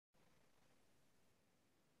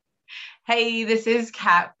Hey, this is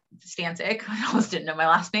Kat Stancic. I almost didn't know my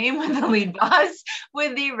last name, the lead boss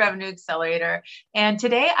with the Revenue Accelerator. And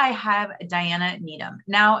today I have Diana Needham.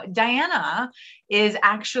 Now, Diana is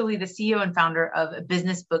actually the CEO and founder of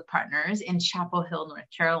Business Book Partners in Chapel Hill, North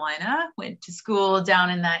Carolina. Went to school down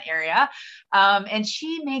in that area. And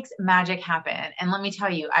she makes magic happen. And let me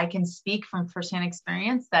tell you, I can speak from firsthand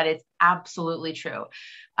experience that it's absolutely true.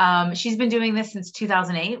 She's been doing this since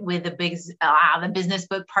 2008 with the Business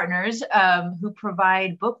Book Partners, who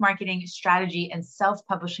provide book marketing strategy and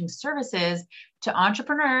self-publishing services to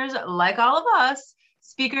entrepreneurs like all of us,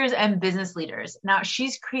 speakers, and business leaders. Now,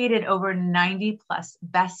 she's created over 90 plus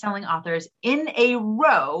best-selling authors in a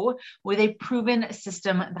row with a proven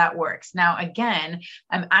system that works. Now, again,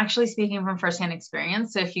 I'm actually speaking from firsthand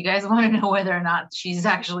experience. So if you guys want to know whether or not she's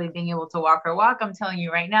actually being able to walk her walk, I'm telling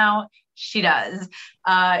you right now, she does.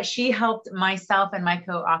 She helped myself and my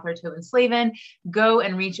co-author Tobin Slavin go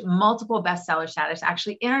and reach multiple bestseller status,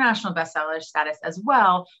 actually international bestseller status as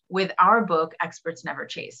well, with our book, Experts Never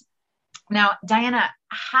Chase. Now, Diana,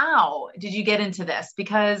 how did you get into this?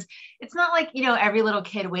 Because it's not like, every little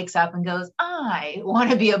kid wakes up and goes, I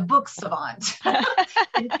want to be a book savant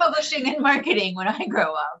in publishing and marketing when I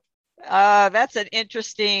grow up. That's an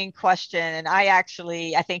interesting question. And I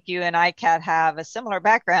think you and I, Kat, have a similar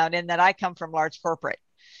background in that I come from large corporate.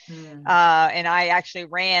 And I actually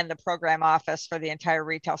ran the program office for the entire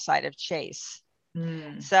retail side of Chase.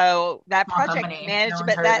 So that project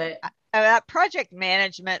management, that project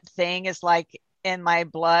management thing is like in my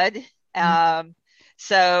blood.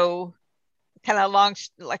 So kind of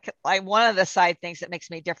one of the side things that makes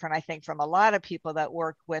me different, I think, from a lot of people that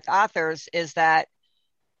work with authors is that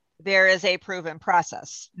there is a proven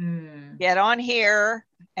process. Get on here,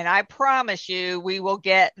 and I promise you, we will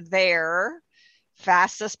get there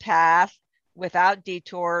fastest path without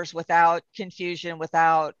detours, without confusion,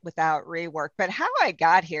 without rework. But how I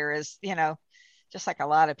got here is, just like a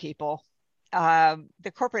lot of people,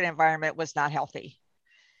 the corporate environment was not healthy.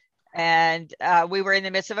 And we were in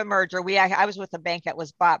the midst of a merger. I was with a bank that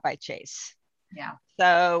was bought by Chase. Yeah.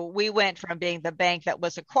 So we went from being the bank that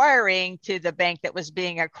was acquiring to the bank that was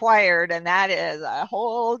being acquired. And that is a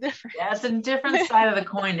whole different. That's a different side of the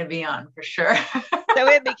coin to be on, for sure. So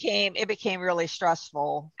it became really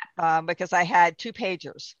stressful because I had 2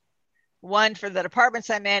 pagers, one for the departments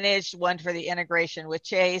I managed, one for the integration with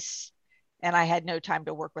Chase. And I had no time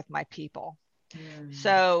to work with my people.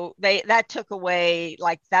 So that took away,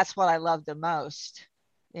 that's what I loved the most.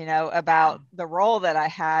 About the role that I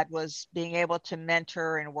had was being able to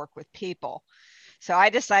mentor and work with people. So I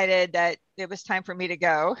decided that it was time for me to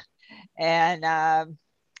go. And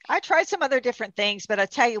I tried some other different things, but I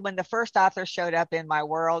tell you, when the first author showed up in my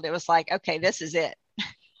world, it was like, okay, this is it.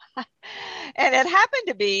 And it happened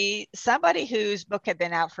to be somebody whose book had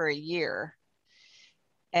been out for a year.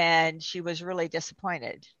 And she was really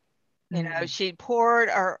disappointed. She'd poured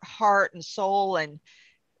her heart and soul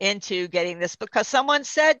into getting this book because someone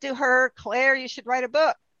said to her, Claire, you should write a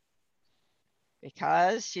book,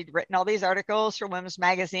 because she'd written all these articles for women's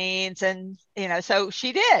magazines. And, so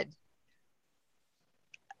she did.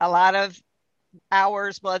 A lot of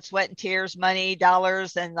hours, blood, sweat, and tears, money,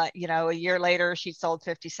 dollars. And, a year later, she sold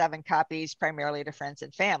 57 copies, primarily to friends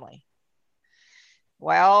and family.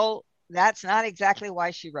 Well, that's not exactly why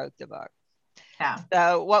she wrote the book. Yeah.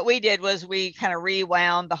 So what we did was we kind of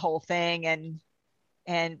rewound the whole thing, and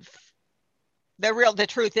the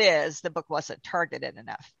truth is the book wasn't targeted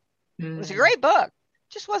enough. It was a great book,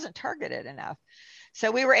 just wasn't targeted enough.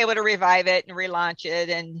 So we were able to revive it and relaunch it.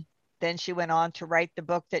 And then she went on to write the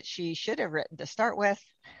book that she should have written to start with.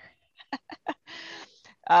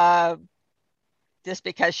 Just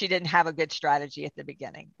because she didn't have a good strategy at the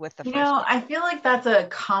beginning with the first book. I feel like that's a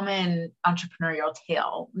common entrepreneurial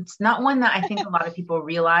tale. It's not one that I think a lot of people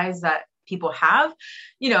realize that people have.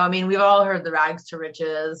 We've all heard the rags to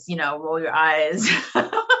riches, roll your eyes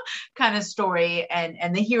kind of story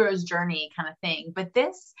and the hero's journey kind of thing. But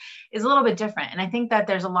this is a little bit different. And I think that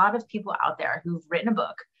there's a lot of people out there who've written a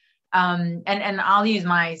book. And I'll use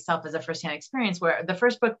myself as a firsthand experience, where the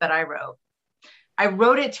first book that I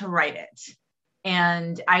wrote it to write it.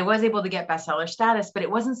 And I was able to get bestseller status, but it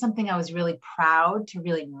wasn't something I was really proud to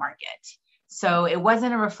really market. So it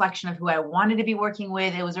wasn't a reflection of who I wanted to be working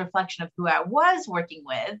with. It was a reflection of who I was working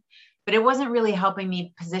with, but it wasn't really helping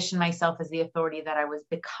me position myself as the authority that I was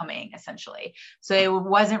becoming, essentially. So it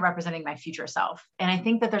wasn't representing my future self. And I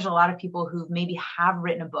think that there's a lot of people who maybe have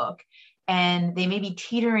written a book and they may be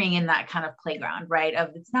teetering in that kind of playground, right?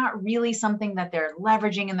 Of it's not really something that they're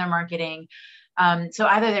leveraging in their marketing. So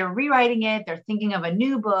either they're rewriting it, they're thinking of a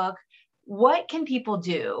new book, what can people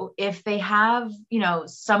do if they have,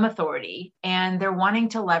 some authority and they're wanting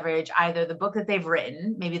to leverage either the book that they've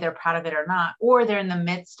written, maybe they're proud of it or not, or they're in the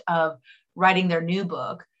midst of writing their new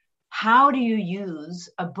book? How do you use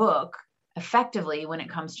a book effectively when it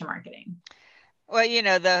comes to marketing? Well,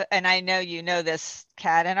 and I know you know this,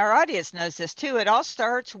 Kat, and our audience knows this too. It all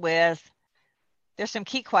starts with, there's some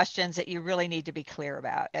key questions that you really need to be clear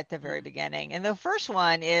about at the very beginning. And the first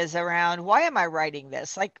one is around, why am I writing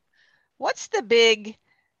this? Like, what's the big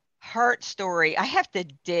heart story? I have to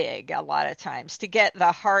dig a lot of times to get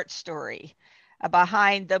the heart story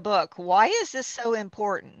behind the book. Why is this so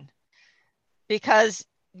important? Because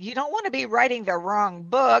you don't want to be writing the wrong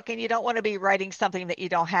book, and you don't want to be writing something that you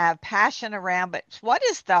don't have passion around, but what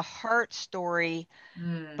is the heart story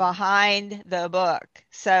behind the book?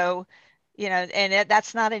 So, and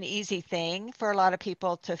that's not an easy thing for a lot of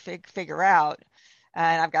people to figure out.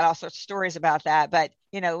 And I've got all sorts of stories about that, but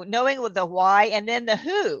knowing the why, and then the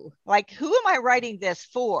who, like, who am I writing this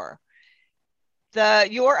for?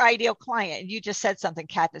 Your ideal client. You just said something,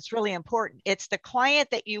 Kat, that's really important. It's the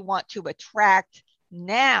client that you want to attract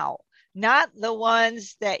now, not the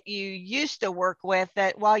ones that you used to work with,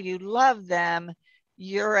 that while you love them,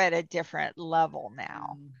 you're at a different level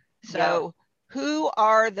now. So who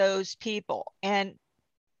are those people? And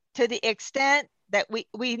to the extent that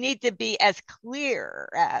we need to be as clear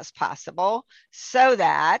as possible so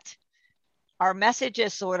that our message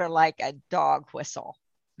is sort of like a dog whistle,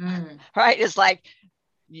 right? It's like,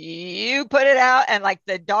 you put it out and like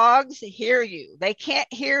the dogs hear you. They can't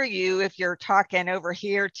hear you if you're talking over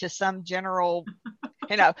here to some general,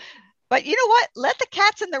 but you know what? Let the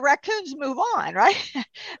cats and the raccoons move on, right?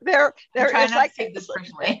 It's like a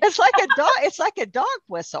dog. It's like a dog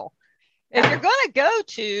whistle. If you're going to go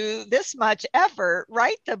to this much effort,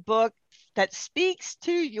 write the book that speaks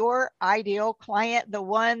to your ideal client, the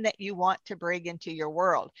one that you want to bring into your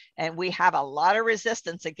world. And we have a lot of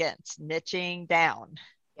resistance against niching down.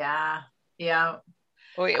 Yeah.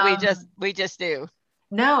 We just do.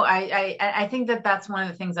 No, I think that's one of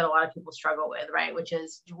the things that a lot of people struggle with, right? Which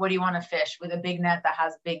is, what do you want to fish with a big net that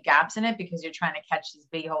has big gaps in it because you're trying to catch these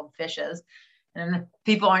big old fishes? And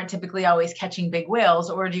people aren't typically always catching big whales.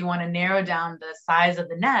 Or do you want to narrow down the size of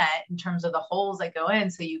the net in terms of the holes that go in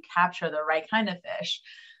so you capture the right kind of fish?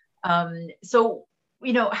 So,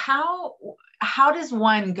 how does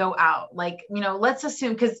one go out? Like, let's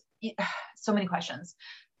assume, because so many questions.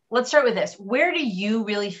 Let's start with this. Where do you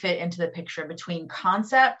really fit into the picture between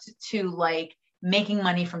concept to like making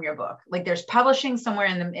money from your book? Like, there's publishing somewhere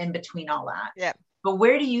in between all that. Yeah. But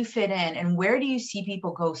where do you fit in, and where do you see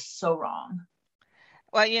people go so wrong?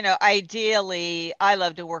 Well, ideally, I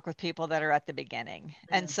love to work with people that are at the beginning.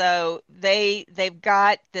 And so they've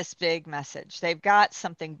got this big message. They've got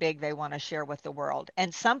something big they want to share with the world.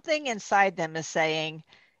 And something inside them is saying,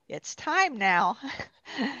 it's time now,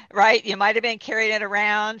 right? You might have been carrying it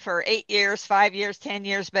around for 8 years, 5 years, 10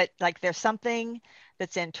 years, but like there's something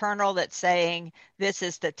that's internal that's saying, this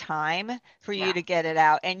is the time for you to get it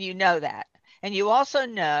out. And you know that. And you also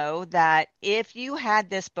know that if you had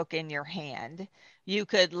this book in your hand, you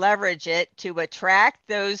could leverage it to attract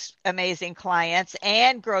those amazing clients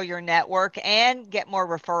and grow your network and get more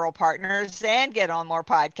referral partners and get on more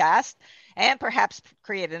podcasts and perhaps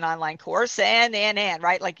create an online course and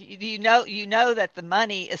right? Like, you know that the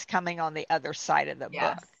money is coming on the other side of the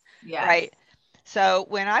book, right? So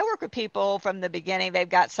when I work with people from the beginning, they've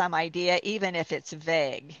got some idea, even if it's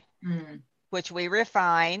vague, which we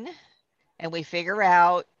refine and we figure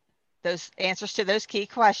out those answers to those key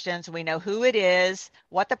questions. We know who it is,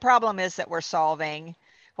 what the problem is that we're solving,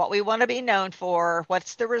 what we want to be known for,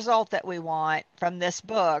 what's the result that we want from this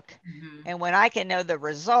book. And when I can know the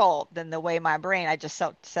result, then the way my brain, I just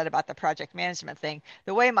said about the project management thing,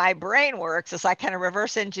 the way my brain works is I kind of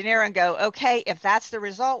reverse engineer and go, okay, if that's the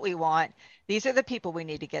result we want, these are the people we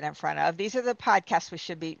need to get in front of. These are the podcasts we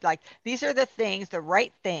should be like, these are the things, the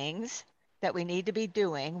right things that we need to be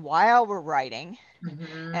doing while we're writing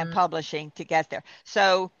and publishing to get there.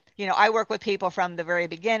 So, I work with people from the very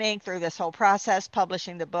beginning through this whole process,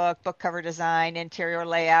 publishing the book, book cover design, interior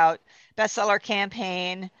layout, bestseller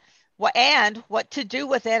campaign, what to do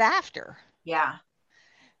with it after. Yeah.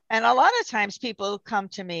 And a lot of times people come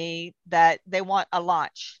to me that they want a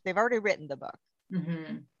launch. They've already written the book.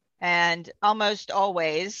 And almost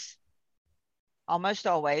always,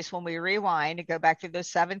 when we rewind and go back through those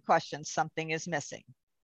 7 questions, something is missing.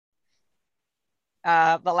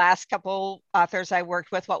 The last couple authors I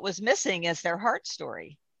worked with, what was missing is their heart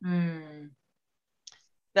story. The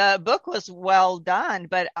book was well done,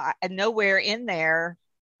 but nowhere in there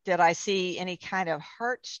did I see any kind of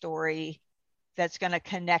heart story that's going to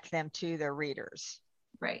connect them to their readers.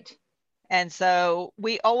 Right. And so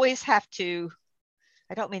we always have to,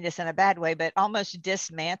 I don't mean this in a bad way, but almost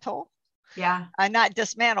dismantle. Yeah. Not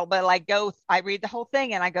dismantle, but like I read the whole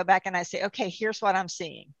thing and I go back and I say, okay, here's what I'm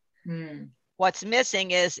seeing. What's missing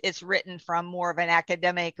is it's written from more of an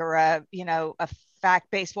academic or a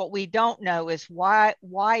fact-based. What we don't know is why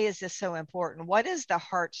is this so important? What is the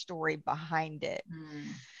heart story behind it?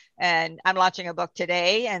 And I'm launching a book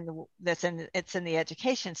today, and it's in the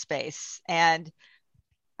education space. And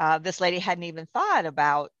this lady hadn't even thought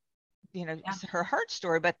about, her heart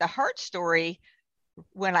story, but the heart story,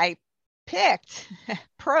 when I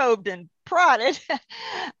probed and prodded,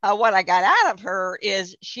 what I got out of her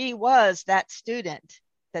is she was that student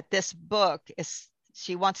that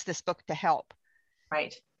she wants this book to help.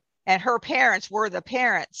 Right. And her parents were the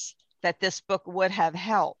parents that this book would have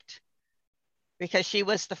helped, because she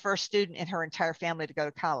was the first student in her entire family to go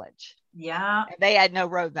to college. Yeah. And they had no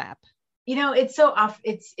roadmap. It's so off.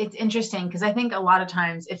 It's interesting, because I think a lot of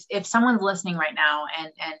times if someone's listening right now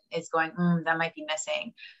and is going, that might be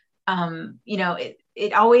missing,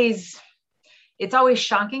 it's always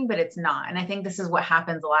shocking, but it's not. And I think this is what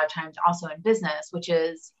happens a lot of times also in business, which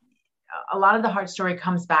is a lot of the heart story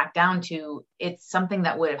comes back down to, it's something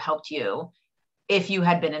that would have helped you if you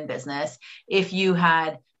had been in business, if you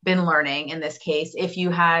had been learning, in this case, if you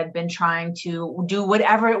had been trying to do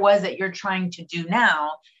whatever it was that you're trying to do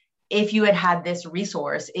now. If you had had this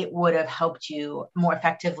resource, it would have helped you more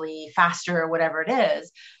effectively, faster, whatever it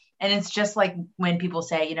is. And it's just like when people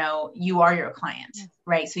say, you are your client,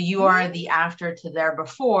 right? So you are the after to their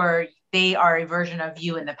before. They are a version of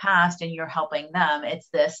you in the past, and you're helping them. It's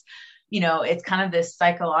this, it's kind of this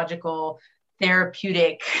psychological,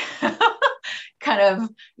 therapeutic kind of,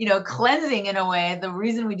 cleansing in a way. The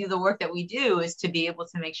reason we do the work that we do is to be able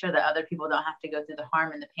to make sure that other people don't have to go through the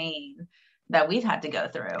harm and the pain that we've had to go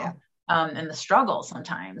through. Yeah. And the struggle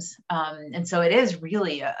sometimes. And so it is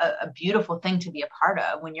really a beautiful thing to be a part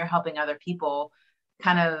of when you're helping other people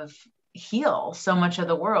kind of heal so much of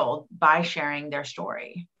the world by sharing their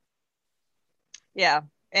story. Yeah.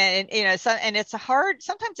 And, and sometimes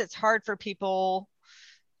it's hard for people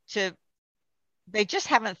they just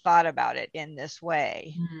haven't thought about it in this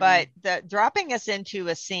way. But dropping us into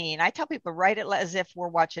a scene, I tell people, write it as if we're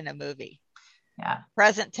watching a movie. Yeah.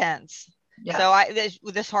 Present tense. Yeah. So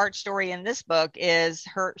this heart story in this book is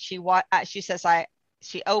she says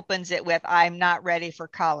she opens it with, "I'm not ready for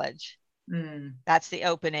college." That's the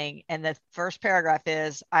opening. And the first paragraph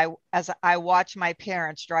is, as I watch my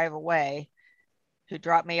parents drive away, who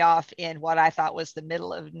dropped me off in what I thought was the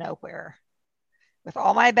middle of nowhere with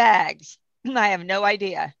all my bags. I have no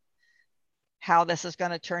idea how this is going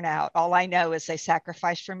to turn out. All I know is they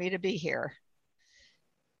sacrificed for me to be here.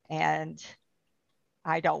 And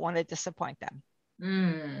I don't want to disappoint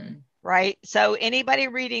them. Right? So anybody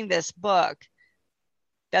reading this book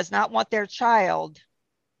does not want their child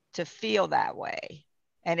to feel that way.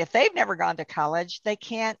 And if they've never gone to college, they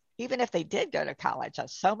can't, even if they did go to college,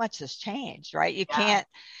 so much has changed, right? You can't.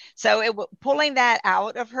 So pulling that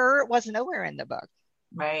out of her was nowhere in the book.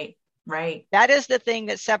 Right. That is the thing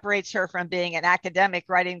that separates her from being an academic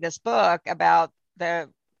writing this book about the,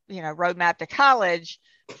 roadmap to college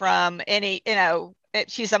from any,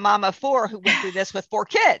 she's a mom of 4 who went through this with 4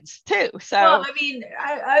 kids too. So, well, I mean,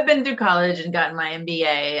 I've been through college and gotten my MBA,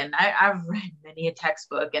 and I've read many a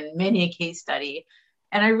textbook and many a case study.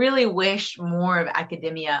 And I really wish more of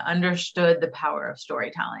academia understood the power of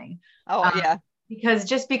storytelling. Yeah.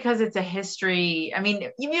 Because it's a history, I mean,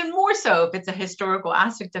 even more so if it's a historical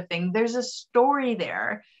aspect of things, there's a story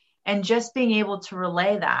there. And just being able to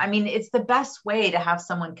relay that, I mean, it's the best way to have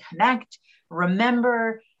someone connect,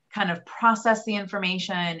 remember, kind of process the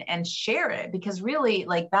information and share it, because really,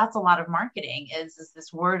 like, that's a lot of marketing is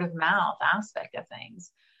this word of mouth aspect of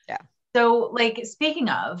things. Yeah. So, like, speaking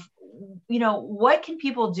of, what can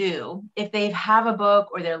people do if they have a book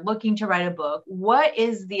or they're looking to write a book? What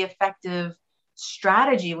is the effective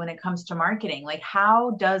strategy when it comes to marketing? Like,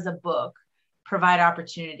 how does a book provide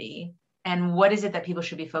opportunity, and what is it that people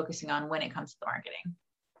should be focusing on when it comes to the marketing?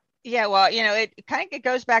 Yeah, well, it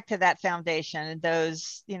goes back to that foundation and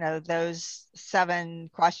those 7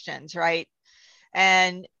 questions, right?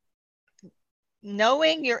 And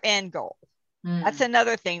knowing your end goal. That's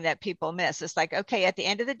another thing that people miss. It's like, okay, at the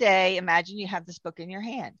end of the day, imagine you have this book in your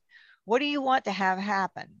hand. What do you want to have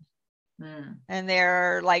happen? And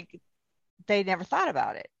they're like, they never thought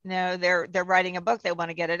about it. They're writing a book. They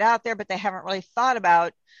want to get it out there, but they haven't really thought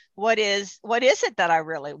about what is it that I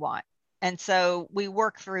really want. And so we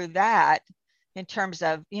work through that in terms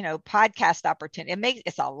of, podcast opportunity.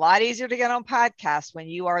 It's a lot easier to get on podcasts when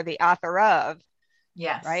you are the author of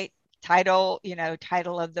Yes. right? Title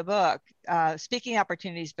of the book. Speaking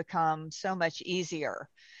opportunities become so much easier.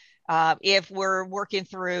 If we're working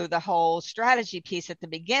through the whole strategy piece at the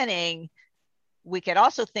beginning, we could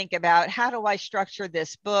also think about, how do I structure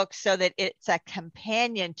this book so that it's a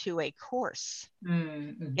companion to a course?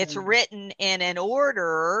 Mm-hmm. It's written in an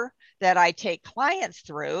order that I take clients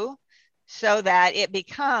through so that it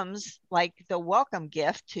becomes like the welcome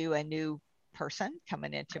gift to a new person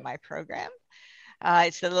coming into my program.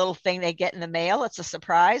 It's the little thing they get in the mail. It's a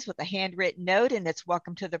surprise with a handwritten note, and it's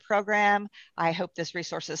welcome to the program. I hope this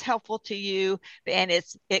resource is helpful to you. And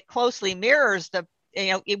it closely mirrors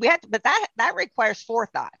but that requires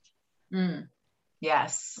forethought.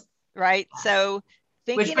 Yes. Right. So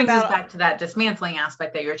Which thinking brings us about, back to that dismantling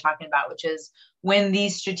aspect that you're talking about, which is when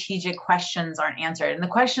these strategic questions aren't answered. And the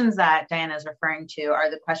questions that Diana is referring to are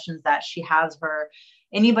the questions that she has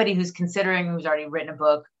anybody who's considering, who's already written a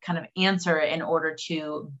book, kind of answer in order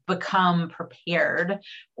to become prepared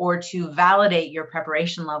or to validate your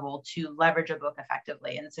preparation level to leverage a book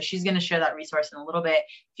effectively. And so she's going to share that resource in a little bit.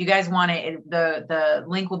 If you guys want it, the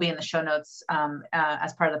link will be in the show notes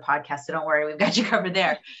as part of the podcast. So don't worry, we've got you covered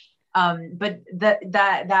there. But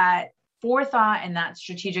that forethought and that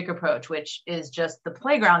strategic approach, which is just the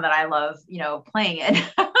playground that I love, playing in,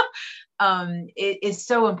 it is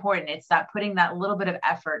so important. It's that putting that little bit of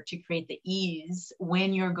effort to create the ease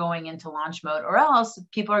when you're going into launch mode, or else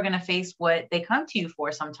people are going to face what they come to you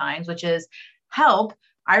for sometimes, which is help.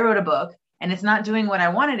 I wrote a book and it's not doing what I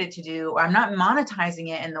wanted it to do, or I'm not monetizing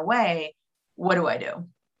it in the way. What do I do?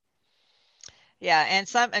 Yeah. And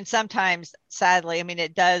sometimes, sadly, I mean,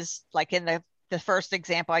 it does, like in the first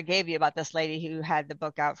example I gave you about this lady who had the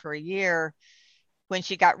book out for a year, when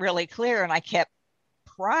she got really clear, and I kept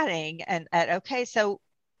prodding okay, so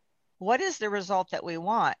what is the result that we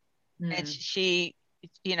want? And she,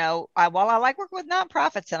 I like working with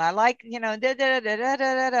nonprofits, and I like, and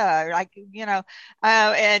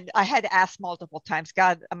I had to ask multiple times.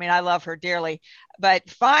 God, I mean, I love her dearly, but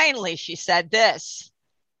finally she said this: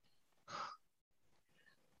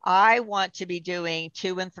 I want to be doing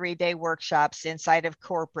 2 and 3 day workshops inside of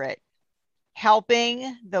corporate,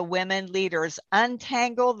 helping the women leaders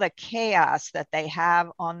untangle the chaos that they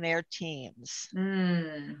have on their teams.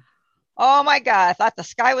 Oh my God, I thought the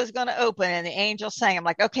sky was going to open and the angel sang. I'm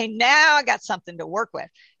like, okay, now I got something to work with.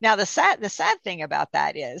 Now, the sad thing about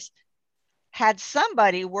that is, had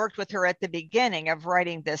somebody worked with her at the beginning of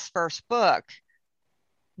writing this first book,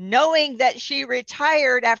 knowing that she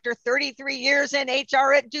retired after 33 years in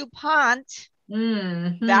HR at DuPont,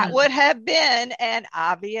 that would have been an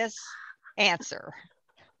obvious answer.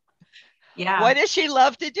 Yeah. What does she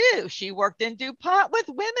love to do? She worked in DuPont with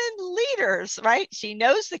women leaders, right? She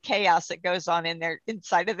knows the chaos that goes on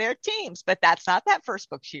inside of their teams, but that's not that first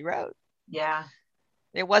book she wrote. Yeah.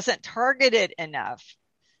 It wasn't targeted enough.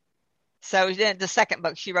 So then the second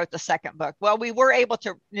book, she wrote the second book. Well, we were able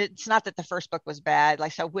to, it's not that the first book was bad.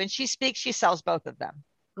 Like, so when she speaks, she sells both of them.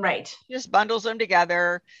 Right. She just bundles them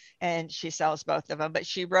together and she sells both of them. But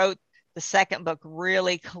she wrote the second book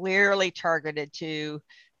really clearly targeted to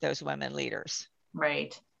those women leaders.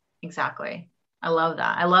 Right. Exactly. I love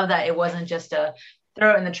that. I love that it wasn't just a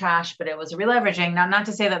throw it in the trash, but it was a releveraging. Now, not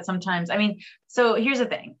to say that sometimes, I mean, so here's the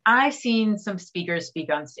thing. I've seen some speakers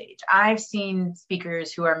speak on stage. I've seen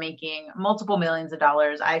speakers who are making multiple millions of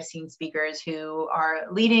dollars. I've seen speakers who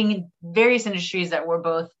are leading various industries that we're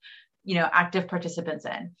both, active participants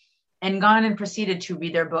in, and gone and proceeded to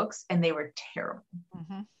read their books. And they were terrible,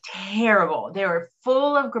 terrible. They were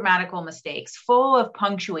full of grammatical mistakes, full of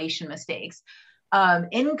punctuation mistakes,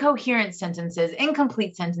 incoherent sentences,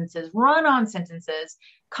 incomplete sentences, run-on sentences,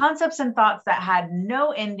 concepts and thoughts that had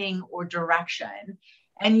no ending or direction.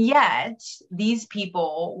 And yet these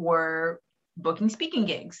people were booking speaking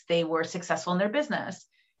gigs. They were successful in their business.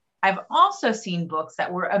 I've also seen books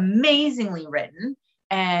that were amazingly written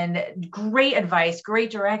and great advice,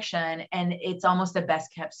 great direction, and it's almost the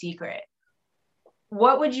best kept secret.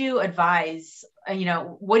 What would you advise?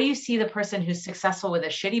 What do you see the person who's successful with a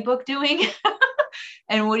shitty book doing?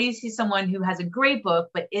 And what do you see someone who has a great book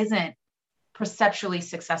but isn't perceptually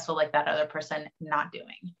successful like that other person not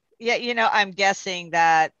doing? Yeah, I'm guessing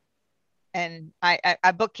that, and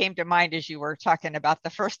a book came to mind as you were talking about the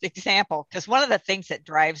first example, because one of the things that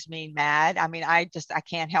drives me mad, I mean, I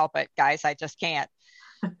can't help it, guys. I just can't.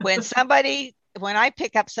 When I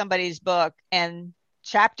pick up somebody's book and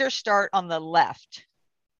chapters start on the left,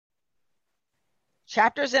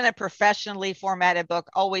 chapters in a professionally formatted book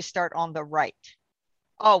always start on the right.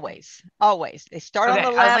 Always. They start on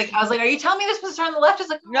the left. I was like, are you telling me this was start on the left? It's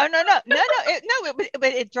like, no.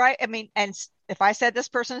 But it drives. I mean, and if I said this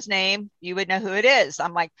person's name, you would know who it is.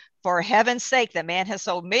 I'm like, for heaven's sake, the man has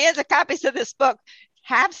sold millions of copies of this book.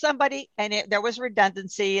 Have somebody, and there was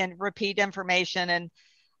redundancy and repeat information, and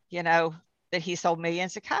that he sold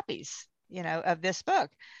millions of copies, of this book.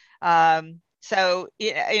 So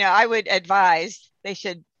I would advise they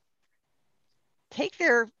should take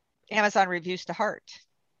their Amazon reviews to heart.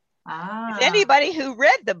 Anybody who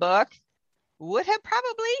read the book would have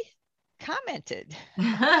probably commented.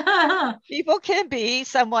 People can be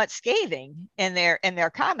somewhat scathing in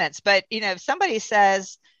their comments, but if somebody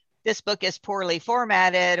says this book is poorly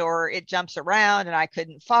formatted or it jumps around and I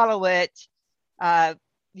couldn't follow it,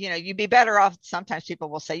 you'd be better off. Sometimes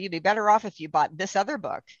people will say you'd be better off if you bought this other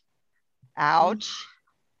book. Ouch.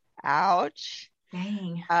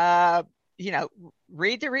 Dang.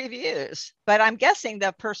 Read the reviews. But I'm guessing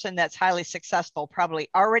the person that's highly successful probably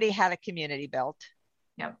already had a community built.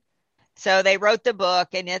 Yep. So they wrote the book,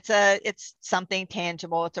 and it's something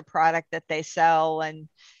tangible. It's a product that they sell, and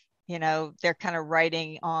they're kind of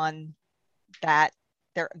writing on that,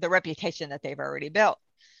 the reputation that they've already built.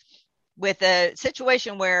 With a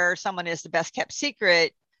situation where someone is the best kept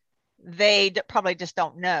secret, they probably just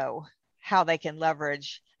don't know how they can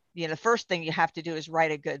leverage. The first thing you have to do is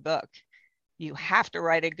write a good book. You have to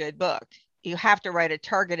write a good book. You have to write a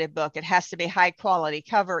targeted book. It has to be high quality,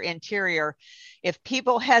 cover, interior. If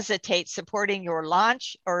people hesitate supporting your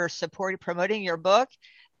launch or promoting your book,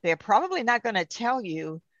 they're probably not going to tell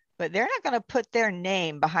you, but they're not going to put their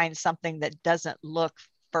name behind something that doesn't look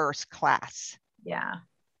first class. Yeah.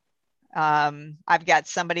 I've got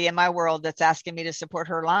somebody in my world that's asking me to support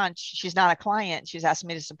her launch. She's not a client. She's asking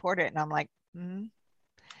me to support it. And I'm like,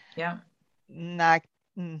 yeah, nope.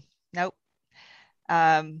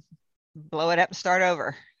 Blow it up and start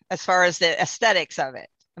over as far as the aesthetics of it.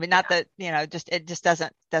 I mean, not that, it just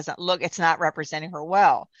doesn't look, it's not representing her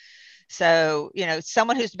well. So,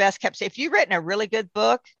 someone who's the best kept, if you've written a really good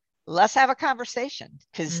book, let's have a conversation,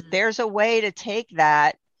 because there's a way to take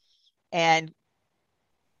that, and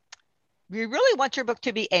we really want your book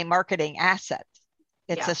to be a marketing asset.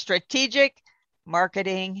 It's a strategic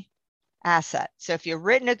marketing asset. So if you've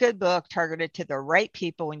written a good book targeted to the right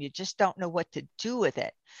people and you just don't know what to do with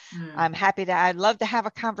it, I'd love to have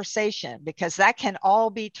a conversation, because that can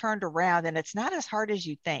all be turned around, and it's not as hard as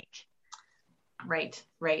you think. Right.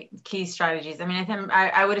 Key strategies. I mean,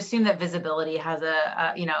 I would assume that visibility has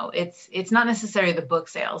it's not necessarily the book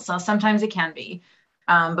sales. So sometimes it can be,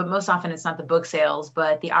 but most often it's not the book sales,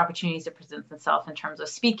 but the opportunities that present themselves in terms of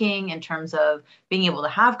speaking, in terms of being able to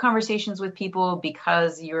have conversations with people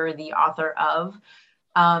because you're the author of.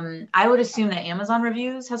 I would assume that Amazon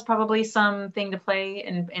reviews has probably something to play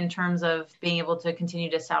in terms of being able to continue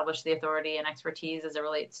to establish the authority and expertise as it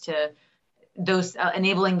relates to those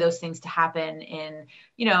enabling those things to happen in,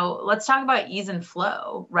 let's talk about ease and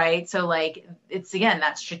flow, right? So like, it's again,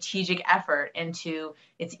 that strategic effort into,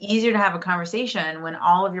 it's easier to have a conversation when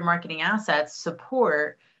all of your marketing assets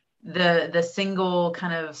support the single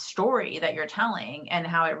kind of story that you're telling, and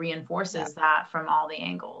how it reinforces that from all the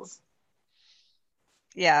angles.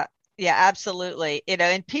 Yeah, absolutely.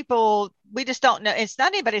 And people, we just don't know. It's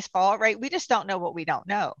not anybody's fault, right? We just don't know what we don't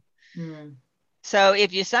know. So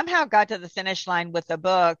if you somehow got to the finish line with the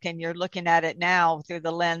book and you're looking at it now through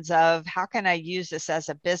the lens of how can I use this as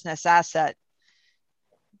a business asset,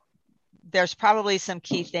 there's probably some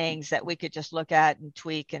key things that we could just look at and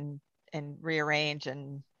tweak and rearrange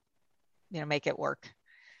and, make it work.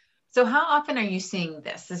 So how often are you seeing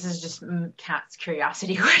this? This is just Kat's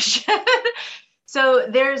curiosity question. So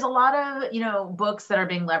there's a lot of, books that are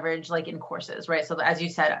being leveraged like in courses, right? So as you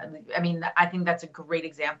said, I mean, I think that's a great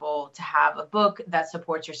example to have a book that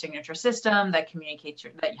supports your signature system, that communicates,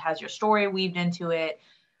 that has your story weaved into it.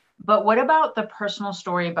 But what about the personal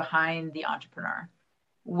story behind the entrepreneur?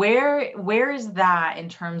 Where is that in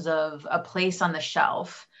terms of a place on the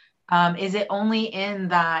shelf? Is it only in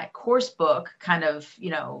that course book kind of,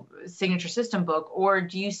 signature system book, or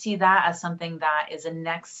do you see that as something that is a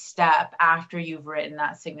next step after you've written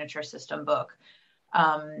that signature system book?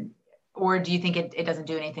 Or do you think it doesn't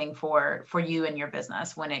do anything for you and your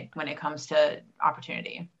business when it comes to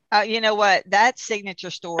opportunity? You know what, that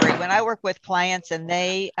signature story, when I work with clients and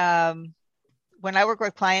they,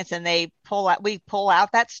 we pull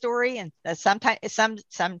out that story, and sometimes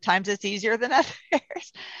it's easier than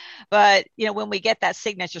others. But, when we get that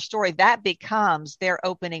signature story, that becomes their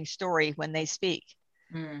opening story when they speak.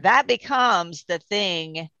 That becomes the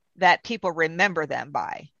thing that people remember them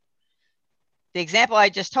by. The example I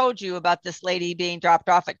just told you about this lady being dropped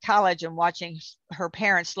off at college and watching her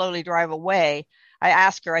parents slowly drive away, I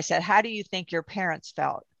asked her, I said, how do you think your parents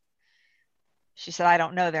felt? She said, I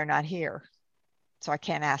don't know, they're not here. so I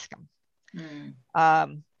can't ask them.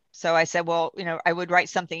 Mm. So I said, well, I would write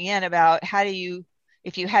something in about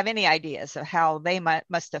if you have any ideas of how they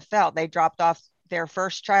must have felt. They dropped off their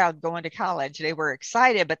first child going to college. They were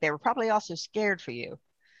excited, but they were probably also scared for you.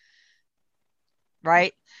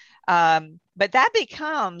 Right. But that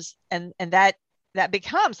becomes, and that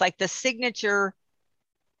becomes like the signature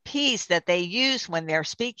piece that they use when they're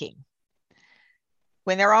speaking,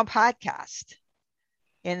 when they're on podcast,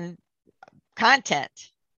 in content,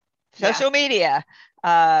 social media.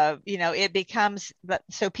 It becomes,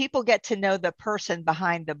 so people get to know the person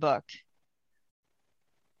behind the book.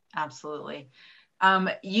 Absolutely.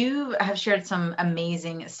 You have shared some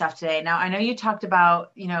amazing stuff today. Now, I know you talked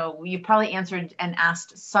about, you probably answered and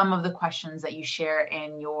asked some of the questions that you share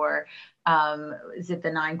in your, is it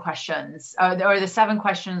the 9 questions or the 7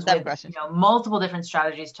 questions with multiple different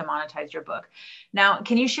strategies to monetize your book. Now,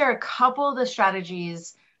 can you share a couple of the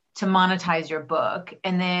strategies to monetize your book,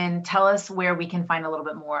 and then tell us where we can find a little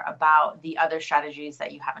bit more about the other strategies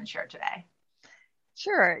that you haven't shared today?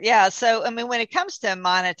 Sure. Yeah. So, when it comes to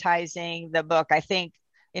monetizing the book, I think,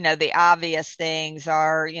 the obvious things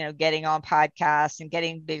are, getting on podcasts and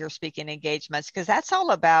getting bigger speaking engagements, because that's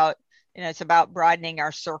all about, it's about broadening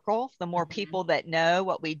our circle. The more people that know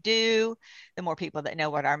what we do, the more people that know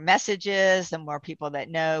what our message is, the more people that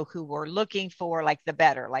know who we're looking for, like the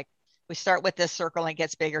better. Like, we start with this circle and it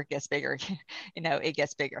gets bigger, it gets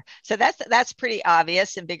bigger. So that's pretty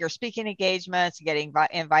obvious. And bigger speaking engagements, getting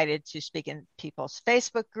invited to speak in people's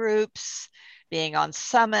Facebook groups, being on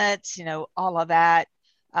summits, all of that,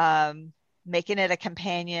 making it a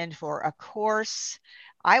companion for a course.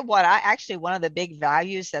 One of the big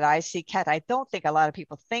values that I see, Kat, I don't think a lot of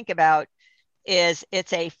people think about, is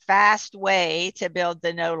it's a fast way to build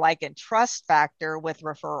the know, like, and trust factor with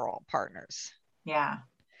referral partners. Yeah.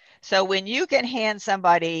 So when you can hand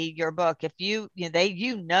somebody your book, if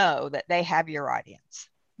that they have your audience.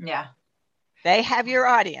 Yeah. They have your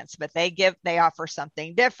audience, but they offer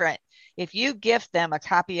something different. If you gift them a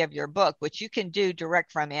copy of your book, which you can do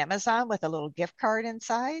direct from Amazon with a little gift card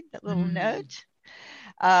inside, that little note,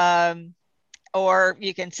 or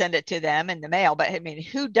you can send it to them in the mail. But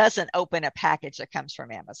who doesn't open a package that comes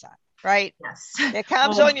from Amazon? Right? Yes. It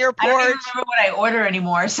comes on your porch. I don't even remember what I order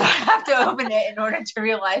anymore, so I have to open it in order to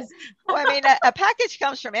realize. Well, a package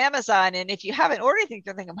comes from Amazon, and if you haven't ordered anything,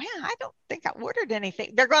 you're thinking, man, I don't think I ordered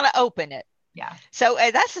anything. They're going to open it. Yeah. So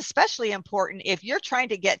that's especially important if you're trying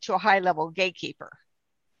to get to a high-level gatekeeper.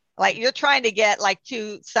 Like, you're trying to get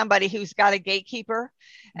to somebody who's got a gatekeeper,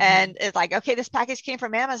 and it's like, okay, this package came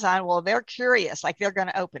from Amazon. Well, they're curious, like they're going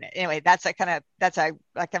to open it. Anyway, that's a kind of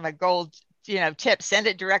a gold tip. Send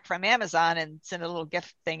it direct from Amazon and send a little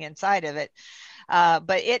gift thing inside of it.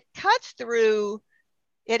 But it cuts through,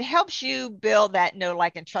 it helps you build that know,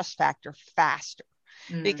 like, and trust factor faster,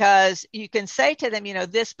 because you can say to them,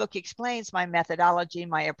 this book explains my methodology,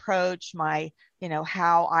 my approach, my,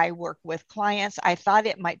 how I work with clients. I thought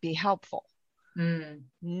it might be helpful.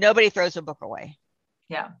 Nobody throws a book away.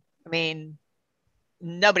 Yeah.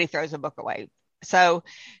 Nobody throws a book away. So,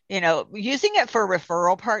 using it for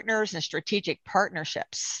referral partners and strategic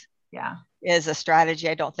partnerships is a strategy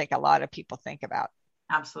I don't think a lot of people think about.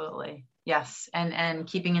 Absolutely. Yes. And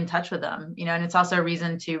keeping in touch with them, and it's also a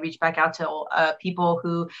reason to reach back out to people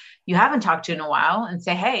who you haven't talked to in a while and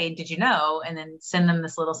say, hey, did you know? And then send them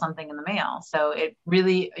this little something in the mail. So it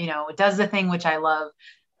really, it does the thing which I love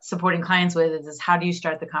supporting clients with, is how do you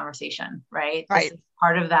start the conversation, right? Right. This is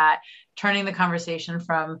part of that, turning the conversation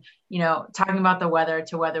from, talking about the weather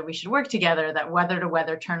to whether we should work together. That weather to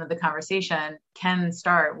weather turn of the conversation can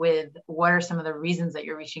start with, what are some of the reasons that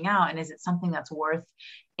you're reaching out? And is it something that's worth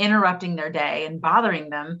interrupting their day and bothering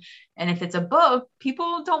them? And if it's a book,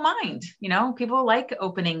 people don't mind, people like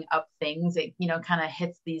opening up things. It, kind of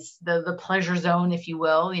hits the pleasure zone, if you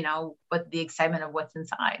will, but the excitement of what's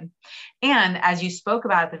inside. And as you spoke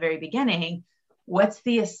about at the very beginning, what's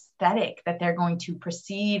the aesthetic that they're going to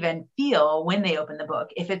perceive and feel when they open the book?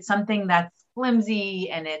 If it's something that's flimsy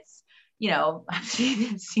and it's, I've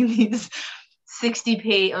seen these 60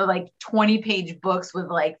 page or 20 page books with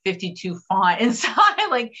 52 font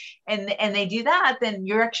inside, and they do that, then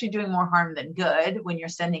you're actually doing more harm than good when you're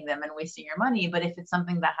sending them and wasting your money. But if it's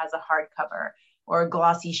something that has a hardcover or a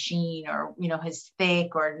glossy sheen, or, has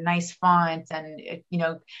thick or nice font and,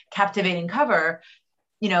 captivating cover,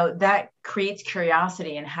 that creates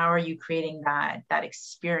curiosity. And how are you creating that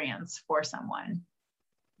experience for someone?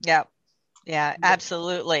 Yeah. Yeah,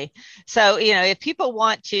 absolutely. So, if people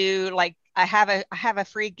want to, I have a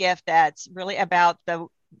free gift that's really about the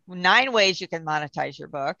 9 ways you can monetize your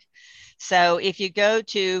book. So if you go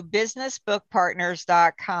to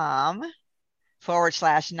businessbookpartners.com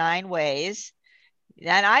 /9 ways.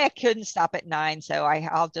 And I couldn't stop at 9. So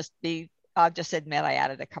I'll just admit I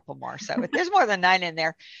added a couple more. So there's more than 9 in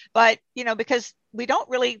there, but because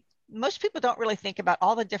most people don't really think about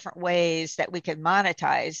all the different ways that we can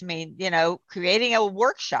monetize. I mean, creating a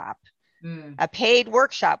workshop, a paid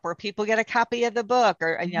workshop where people get a copy of the book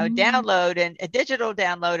or, download and a digital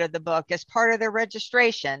download of the book as part of their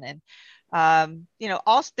registration. And,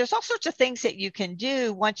 there's all sorts of things that you can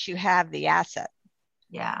do once you have the asset.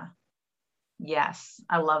 Yeah. Yes.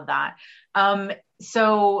 I love that.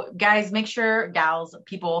 So guys, make sure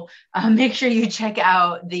make sure you check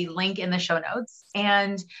out the link in the show notes.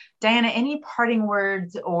 And Diana, any parting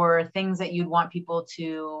words or things that you'd want people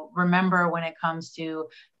to remember when it comes to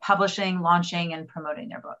publishing, launching, and promoting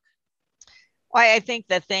their book? Well, I think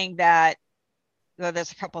there's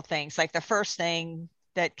a couple of things. Like the first thing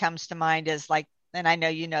that comes to mind is and I know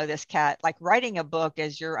you know this, Kat, like writing a book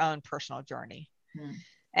is your own personal journey.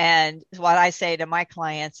 And what I say to my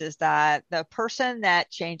clients is that the person that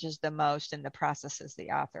changes the most in the process is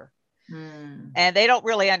the author. And they don't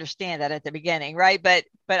really understand that at the beginning, right? But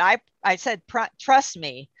I said, trust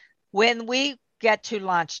me, when we get to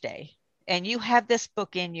launch day and you have this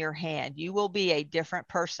book in your hand, you will be a different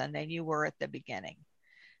person than you were at the beginning.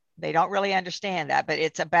 They don't really understand that, but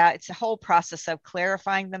it's a whole process of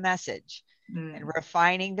clarifying the message and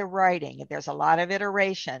refining the writing. There's a lot of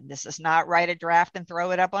iteration. This is not write a draft and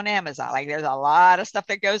throw it up on Amazon. Like there's a lot of stuff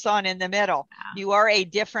that goes on in the middle. Yeah. You are a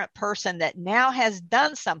different person that now has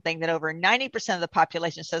done something that over 90% of the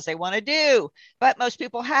population says they want to do, but most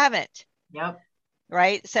people haven't. Yep.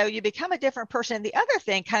 Right. So you become a different person. The other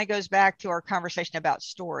thing kind of goes back to our conversation about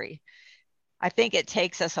story. I think it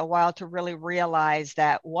takes us a while to really realize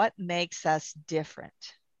that what makes us different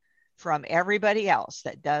from everybody else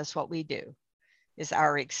that does what we do is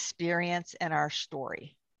our experience and our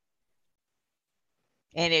story.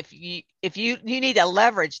 And if you need to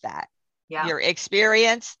leverage that, your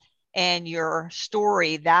experience and your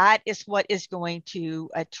story, that is what is going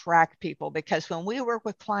to attract people. Because when we work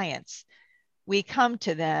with clients, we come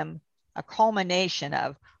to them a culmination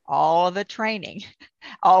of all of the training,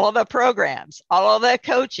 all of the programs, all of the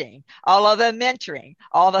coaching, all of the mentoring,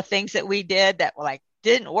 all the things that we did that were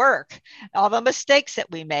didn't work, all the mistakes that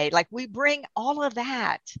we made. We bring all of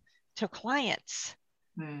that to clients.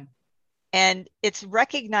 And it's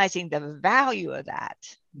recognizing the value of that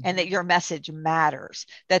and that your message matters,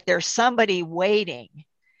 that there's somebody waiting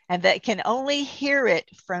and that can only hear it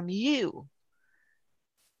from you.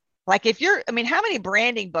 How many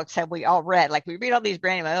branding books have we all read? We read all these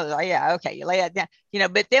branding books. Oh yeah. Okay. You lay that down,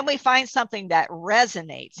 but then we find something that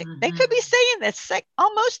resonates. They could be saying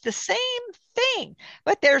almost the same thing,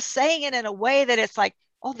 but they're saying it in a way that it's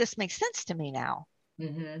oh, this makes sense to me now.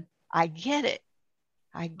 I get it.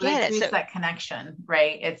 So that connection,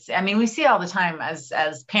 right? We see it all the time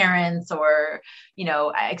as parents or,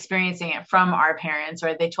 experiencing it from our parents,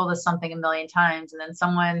 or they told us something a million times. And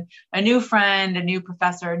then a new friend, a new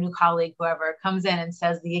professor, a new colleague, whoever comes in and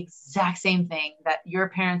says the exact same thing that your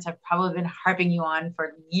parents have probably been harping you on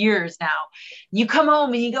for years now. You come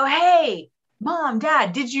home and you go, hey, Mom,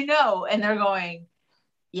 Dad, did you know? And they're going,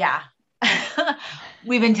 yeah,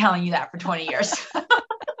 we've been telling you that for 20 years.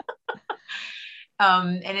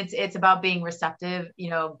 And it's about being receptive,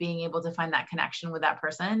 being able to find that connection with that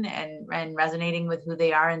person and resonating with who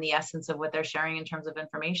they are and the essence of what they're sharing in terms of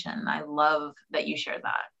information. I love that you shared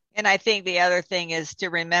that. And I think the other thing is to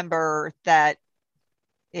remember that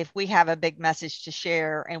if we have a big message to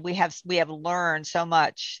share and we have learned so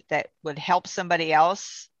much that would help somebody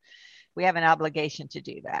else, we have an obligation to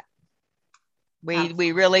do that.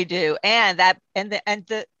 We really do. And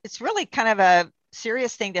it's really kind of a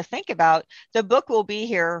serious thing to think about. The book will be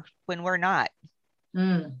here when we're not.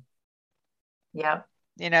 Yeah.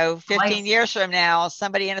 15 years from now,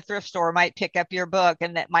 somebody in a thrift store might pick up your book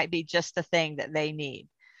and that might be just the thing that they need.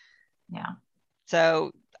 Yeah.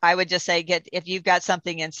 So I would just say, if you've got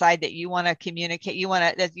something inside that you want to communicate,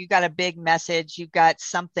 you've got a big message, you've got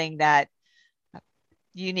something that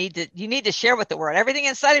you need to share with the world. Everything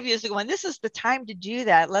inside of you is going, this is the time to do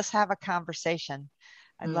that. Let's have a conversation.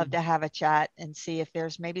 I'd love to have a chat and see if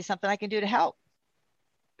there's maybe something I can do to help.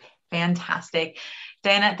 Fantastic.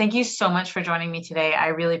 Diana, thank you so much for joining me today. I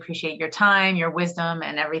really appreciate your time, your wisdom,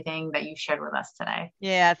 and everything that you shared with us today.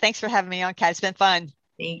 Yeah. Thanks for having me on, Kat. It's been fun.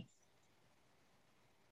 Thanks.